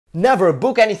Never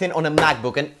book anything on a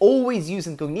MacBook and always use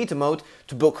incognito mode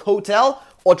to book hotel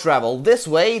or travel. This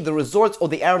way, the resorts or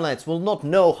the airlines will not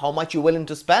know how much you're willing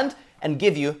to spend and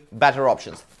give you better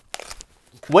options.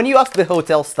 When you ask the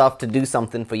hotel staff to do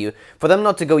something for you, for them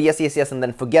not to go yes, yes, yes and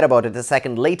then forget about it a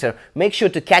second later, make sure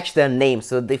to catch their name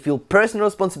so that they feel personal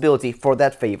responsibility for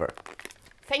that favor.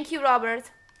 Thank you, Robert.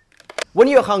 When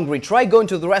you're hungry, try going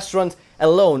to the restaurant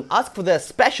alone, ask for their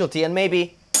specialty and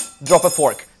maybe drop a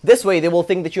fork. This way they will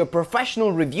think that you're a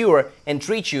professional reviewer and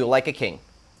treat you like a king.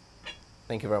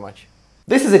 Thank you very much.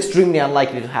 This is extremely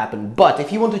unlikely to happen, but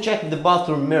if you want to check if the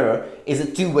bathroom mirror is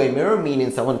a two-way mirror,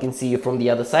 meaning someone can see you from the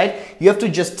other side, you have to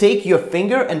just take your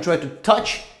finger and try to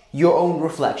touch your own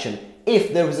reflection.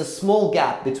 If there is a small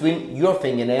gap between your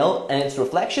fingernail and its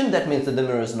reflection, that means that the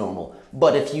mirror is normal.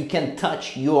 But if you can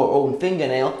touch your own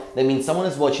fingernail, that means someone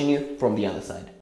is watching you from the other side.